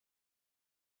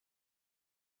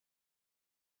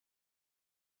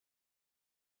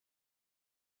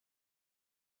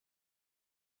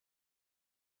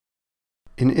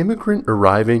An immigrant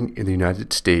arriving in the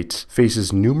United States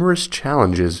faces numerous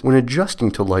challenges when adjusting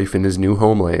to life in his new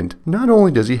homeland. Not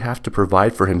only does he have to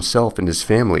provide for himself and his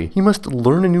family, he must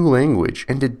learn a new language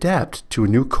and adapt to a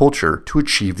new culture to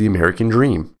achieve the American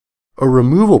dream. A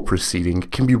removal proceeding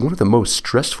can be one of the most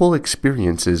stressful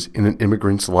experiences in an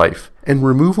immigrant's life, and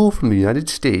removal from the United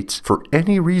States for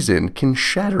any reason can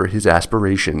shatter his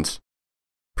aspirations.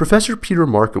 Professor Peter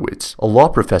Markowitz, a law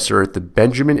professor at the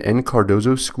Benjamin N.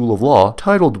 Cardozo School of Law,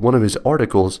 titled one of his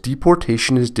articles,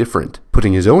 "Deportation is Different,"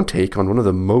 putting his own take on one of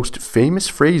the most famous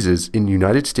phrases in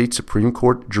United States Supreme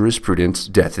Court jurisprudence,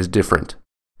 "Death is different."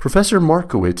 Professor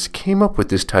Markowitz came up with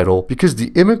this title because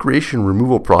the immigration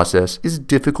removal process is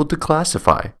difficult to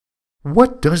classify.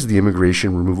 What does the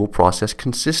immigration removal process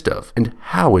consist of, and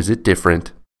how is it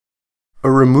different? A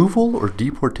removal or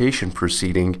deportation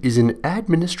proceeding is an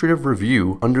administrative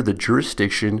review under the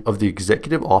jurisdiction of the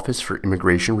Executive Office for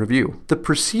Immigration Review. The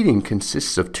proceeding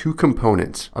consists of two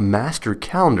components, a master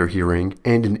calendar hearing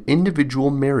and an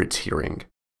individual merits hearing.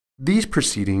 These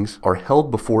proceedings are held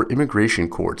before immigration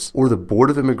courts or the Board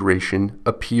of Immigration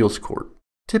Appeals Court.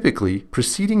 Typically,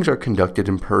 proceedings are conducted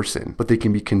in person, but they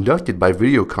can be conducted by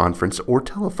video conference or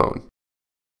telephone.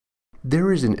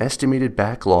 There is an estimated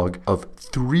backlog of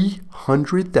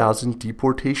 300,000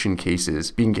 deportation cases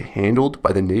being handled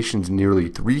by the nation's nearly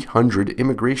 300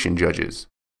 immigration judges.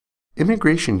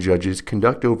 Immigration judges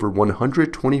conduct over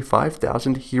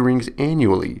 125,000 hearings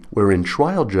annually, wherein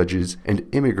trial judges and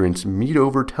immigrants meet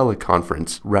over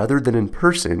teleconference rather than in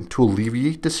person to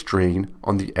alleviate the strain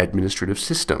on the administrative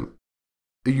system.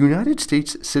 The United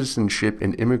States Citizenship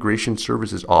and Immigration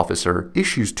Services officer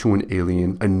issues to an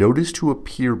alien a notice to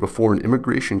appear before an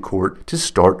immigration court to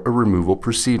start a removal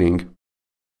proceeding.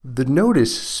 The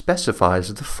notice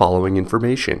specifies the following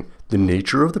information: the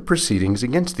nature of the proceedings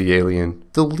against the alien,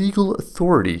 the legal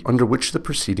authority under which the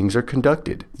proceedings are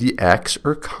conducted, the acts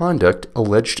or conduct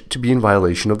alleged to be in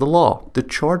violation of the law, the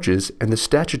charges and the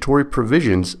statutory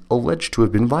provisions alleged to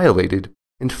have been violated,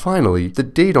 and finally, the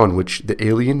date on which the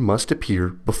alien must appear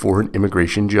before an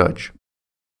immigration judge.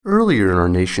 Earlier in our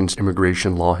nation's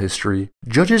immigration law history,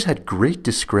 judges had great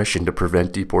discretion to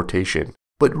prevent deportation,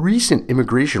 but recent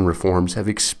immigration reforms have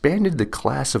expanded the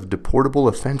class of deportable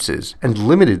offenses and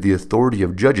limited the authority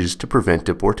of judges to prevent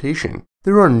deportation.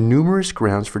 There are numerous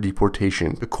grounds for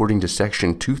deportation according to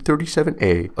Section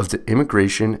 237A of the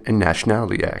Immigration and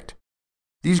Nationality Act.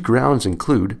 These grounds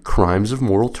include crimes of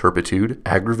moral turpitude,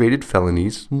 aggravated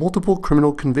felonies, multiple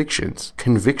criminal convictions,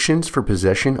 convictions for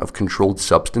possession of controlled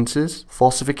substances,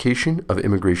 falsification of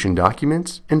immigration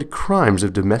documents, and crimes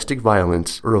of domestic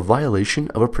violence or a violation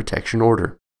of a protection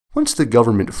order. Once the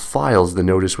government files the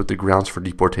notice with the grounds for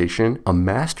deportation, a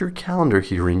master calendar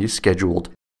hearing is scheduled.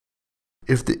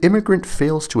 If the immigrant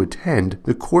fails to attend,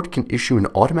 the court can issue an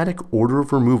automatic order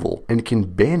of removal and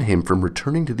can ban him from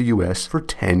returning to the U.S. for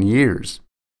 10 years.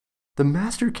 The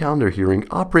master calendar hearing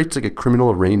operates like a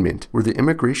criminal arraignment, where the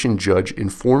immigration judge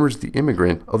informs the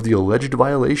immigrant of the alleged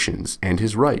violations and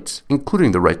his rights,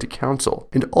 including the right to counsel,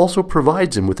 and also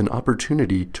provides him with an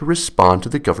opportunity to respond to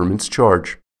the government's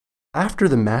charge. After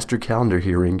the master calendar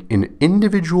hearing, an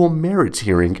individual merits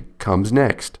hearing comes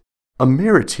next. A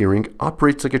merits hearing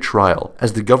operates like a trial,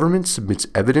 as the government submits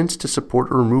evidence to support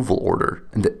a removal order,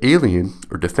 and the alien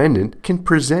or defendant can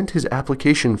present his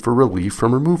application for relief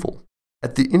from removal.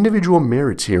 At the individual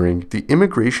merits hearing, the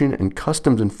Immigration and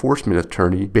Customs Enforcement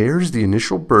attorney bears the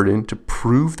initial burden to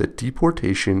prove that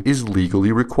deportation is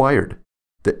legally required.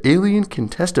 The alien can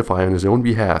testify on his own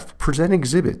behalf, present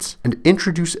exhibits, and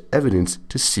introduce evidence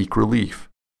to seek relief.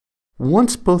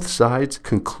 Once both sides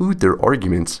conclude their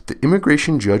arguments, the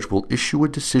immigration judge will issue a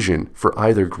decision for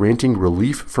either granting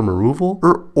relief from removal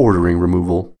or ordering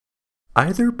removal.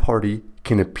 Either party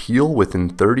can appeal within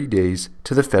 30 days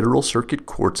to the Federal Circuit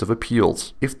Courts of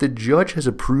Appeals. If the judge has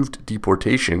approved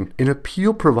deportation, an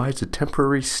appeal provides a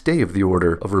temporary stay of the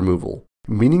order of removal,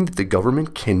 meaning that the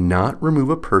government cannot remove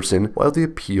a person while the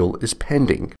appeal is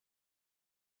pending.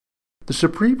 The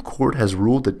Supreme Court has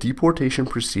ruled that deportation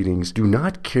proceedings do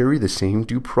not carry the same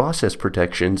due process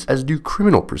protections as do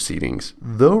criminal proceedings.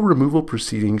 Though removal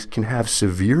proceedings can have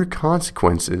severe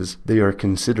consequences, they are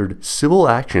considered civil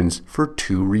actions for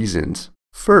two reasons.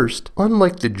 First,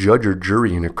 unlike the judge or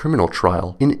jury in a criminal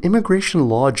trial, an immigration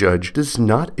law judge does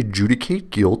not adjudicate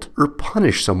guilt or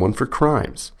punish someone for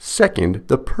crimes. Second,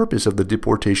 the purpose of the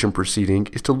deportation proceeding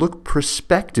is to look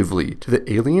prospectively to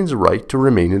the alien's right to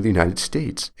remain in the United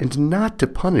States, and not to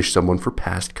punish someone for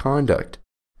past conduct.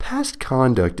 Past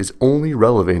conduct is only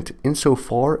relevant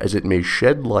insofar as it may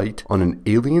shed light on an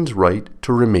alien's right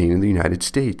to remain in the United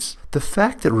States. The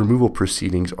fact that removal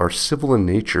proceedings are civil in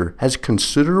nature has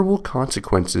considerable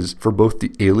consequences for both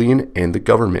the alien and the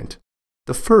government.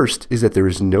 The first is that there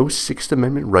is no Sixth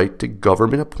Amendment right to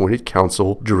government-appointed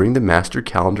counsel during the master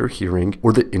calendar hearing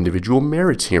or the individual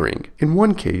merits hearing. In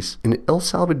one case, an El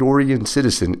Salvadorian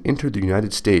citizen entered the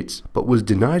United States but was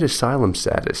denied asylum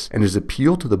status, and his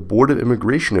appeal to the Board of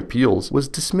Immigration Appeals was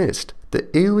dismissed. The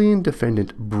alien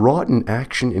defendant brought an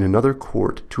action in another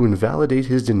court to invalidate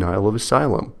his denial of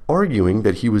asylum, arguing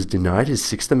that he was denied his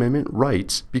Sixth Amendment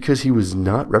rights because he was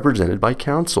not represented by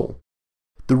counsel.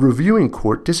 The reviewing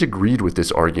court disagreed with this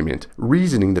argument,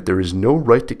 reasoning that there is no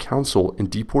right to counsel in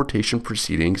deportation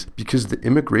proceedings because the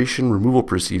immigration removal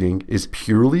proceeding is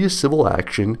purely a civil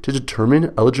action to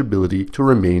determine eligibility to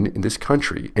remain in this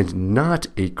country, and not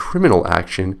a criminal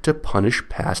action to punish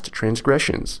past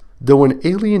transgressions. Though an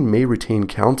alien may retain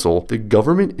counsel, the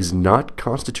government is not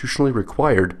constitutionally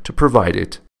required to provide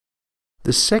it.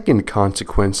 The second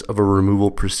consequence of a removal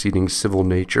proceeding's civil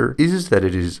nature is that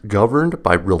it is governed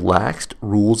by relaxed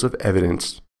rules of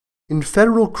evidence. In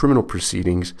federal criminal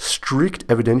proceedings, strict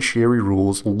evidentiary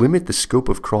rules limit the scope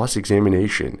of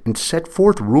cross-examination and set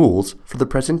forth rules for the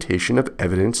presentation of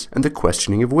evidence and the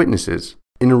questioning of witnesses.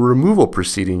 In a removal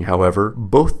proceeding, however,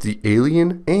 both the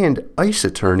alien and ICE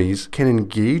attorneys can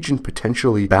engage in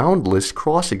potentially boundless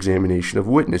cross-examination of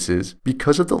witnesses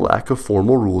because of the lack of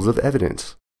formal rules of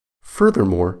evidence.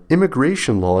 Furthermore,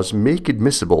 immigration laws make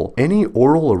admissible any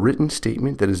oral or written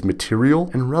statement that is material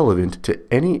and relevant to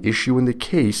any issue in the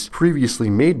case previously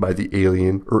made by the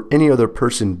alien or any other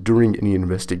person during any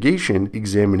investigation,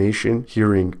 examination,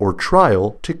 hearing, or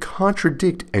trial to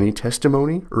contradict any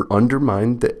testimony or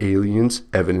undermine the alien's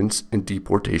evidence in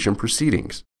deportation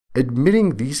proceedings.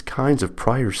 Admitting these kinds of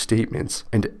prior statements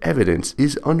and evidence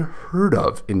is unheard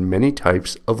of in many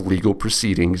types of legal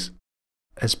proceedings.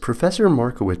 As Professor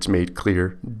Markowitz made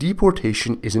clear,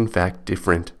 deportation is in fact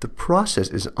different. The process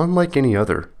is unlike any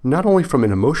other, not only from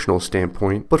an emotional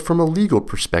standpoint, but from a legal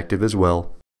perspective as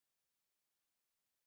well.